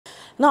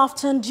Now,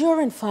 after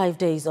enduring 5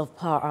 days of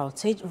power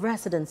outage,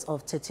 residents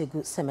of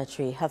Tetegu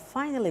Cemetery have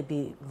finally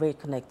been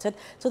reconnected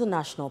to the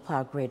national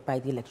power grid by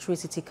the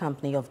Electricity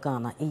Company of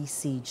Ghana,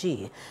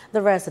 ECG.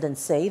 The residents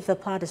say the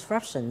power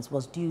disruptions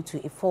was due to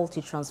a faulty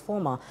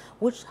transformer,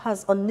 which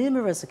has on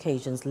numerous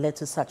occasions led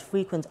to such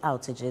frequent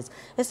outages,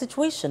 a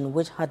situation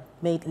which had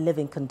made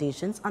living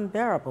conditions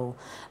unbearable.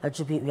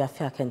 Jubi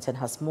Uyafiakenten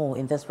has more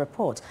in this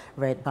report,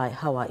 read by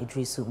Hawa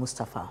Idrisu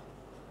Mustafa.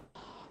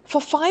 For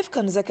 5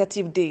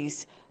 consecutive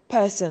days,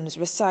 persons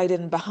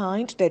residing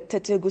behind the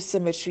Tetegu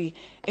Cemetery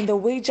in the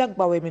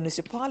Wejagbawe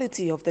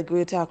municipality of the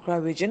Greater Accra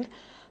region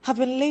have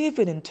been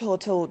living in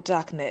total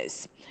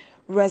darkness.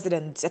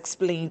 Residents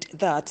explained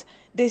that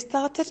they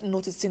started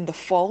noticing the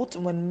fault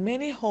when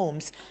many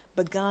homes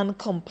began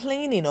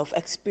complaining of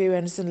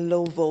experiencing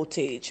low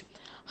voltage.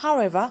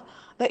 However,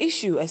 the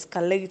issue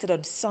escalated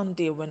on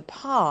Sunday when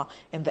power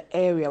in the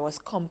area was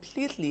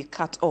completely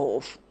cut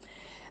off.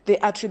 They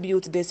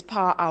attribute this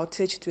power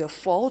outage to a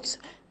fault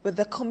with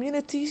the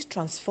community's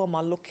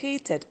transformer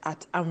located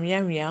at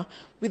Amiamia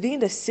within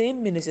the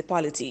same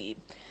municipality.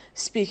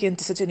 Speaking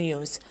to Citi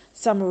News,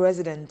 some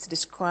residents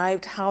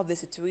described how the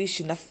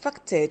situation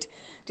affected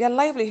their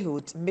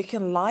livelihood,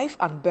 making life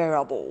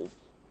unbearable.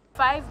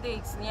 5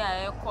 days,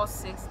 near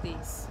 6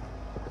 days.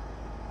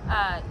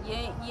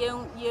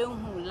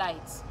 Who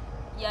lights.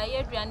 Yeah,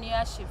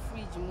 she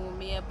fridge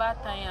me a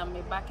bad time,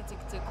 me back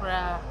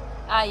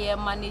I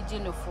am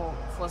managing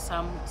for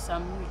some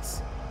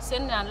weeks.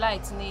 Send a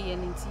light near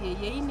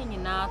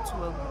in our to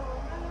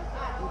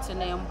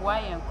a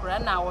boy and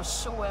cran. I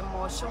was showing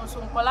more shown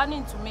some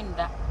colony to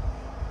Minda.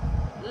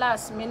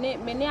 Last minute,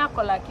 many are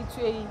like it.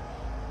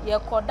 Ye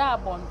coda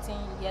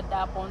bonting, ye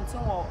da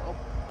bonting or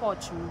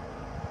porch.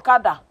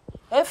 Kada,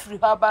 every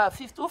haba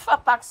 50 for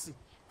taxi.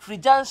 Free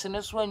Johnson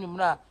is when you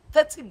know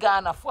 30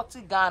 Ghana,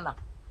 40 Ghana.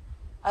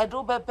 I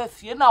do be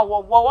fear now.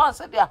 Once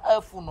they are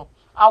helpful.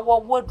 Our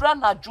word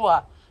run a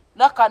joa.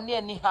 Naka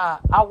near niha.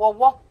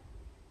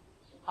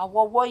 Our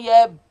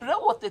warrior,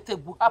 blow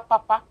Tetegu,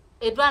 papa.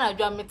 It ran a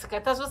drum with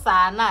Catasus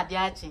are not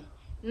yachi.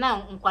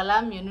 Now,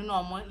 Unqualam, you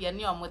know, you're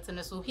near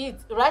Motinus who hit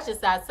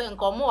rashes are saying,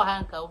 come more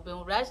hanker,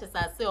 but rashes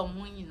are say on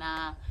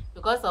moonina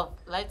because of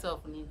light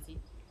of Ninty.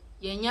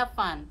 You're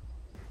fan.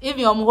 If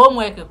your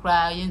homework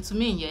cry into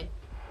me, ye.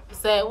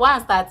 Say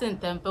one starting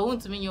temper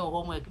won't mean your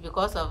homework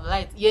because of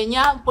light.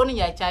 Yenya pony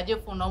your charger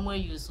for no more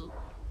use.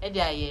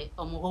 Edia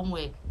on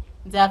homework.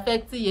 The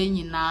affect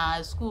ye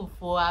na school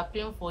for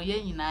appearing for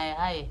ye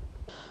high.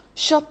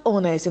 Shop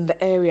owners in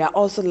the area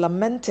also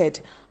lamented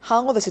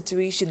how the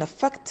situation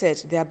affected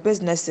their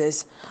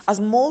businesses as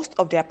most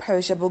of their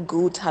perishable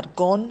goods had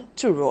gone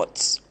to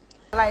rot.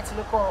 Lights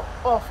look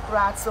off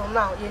right so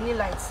now you need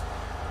lights.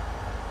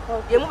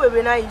 You move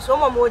when I so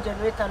more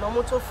generator no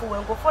motor fuel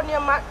and go for near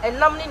and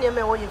namely near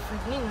me where you free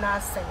need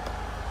nothing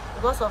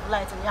because of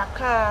light and your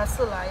car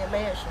solar your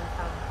mayor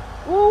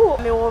should ooh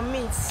me will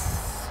meat,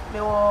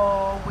 me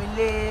will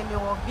willy, me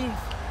will beef,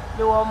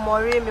 me will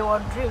more, me will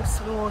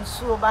drinks, me will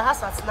so by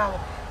hazards now.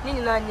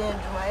 Nina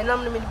and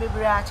I'm the baby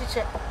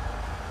chiche.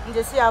 In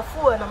the sea of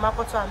food and a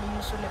makoto I mean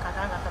usually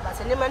Katanga,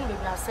 but any man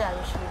baby I say I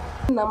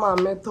usually. Nama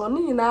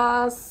metoni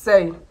na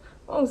say.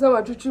 On some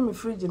of you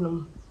fridge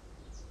no.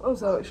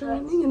 Also,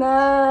 showing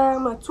na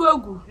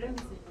Tetegu,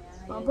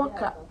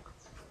 Maboka.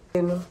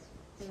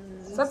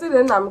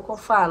 Saturday nam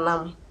kofa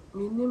nam,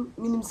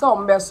 minim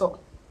some beso.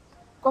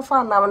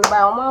 Kofa nam and by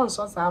a man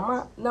so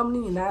sama, nam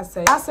ni na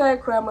say. I say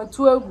cram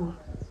Tetegu.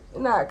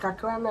 Na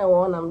kakra na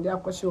won am dia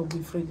kwose obi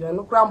fridge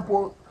no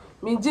krampo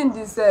mi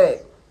jindi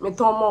say me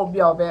ton mo obi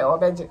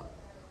obeje.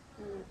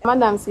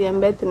 Madam say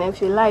mbetena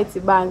if you light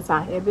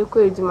bansa e be ko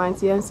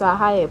edumanti enso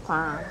aha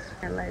pa.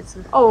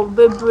 Oh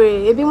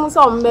bebre e bi mu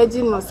so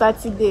mbeji no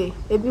Saturday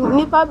e bi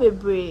nipa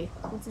bebre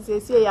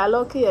nti say ya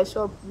lock your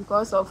shop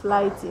because of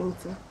lighting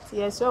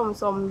ti e so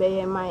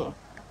mbeye man.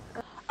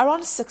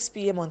 Around 6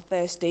 p.m. on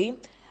Thursday,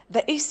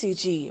 the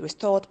ECG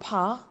restored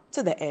power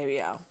to the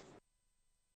area.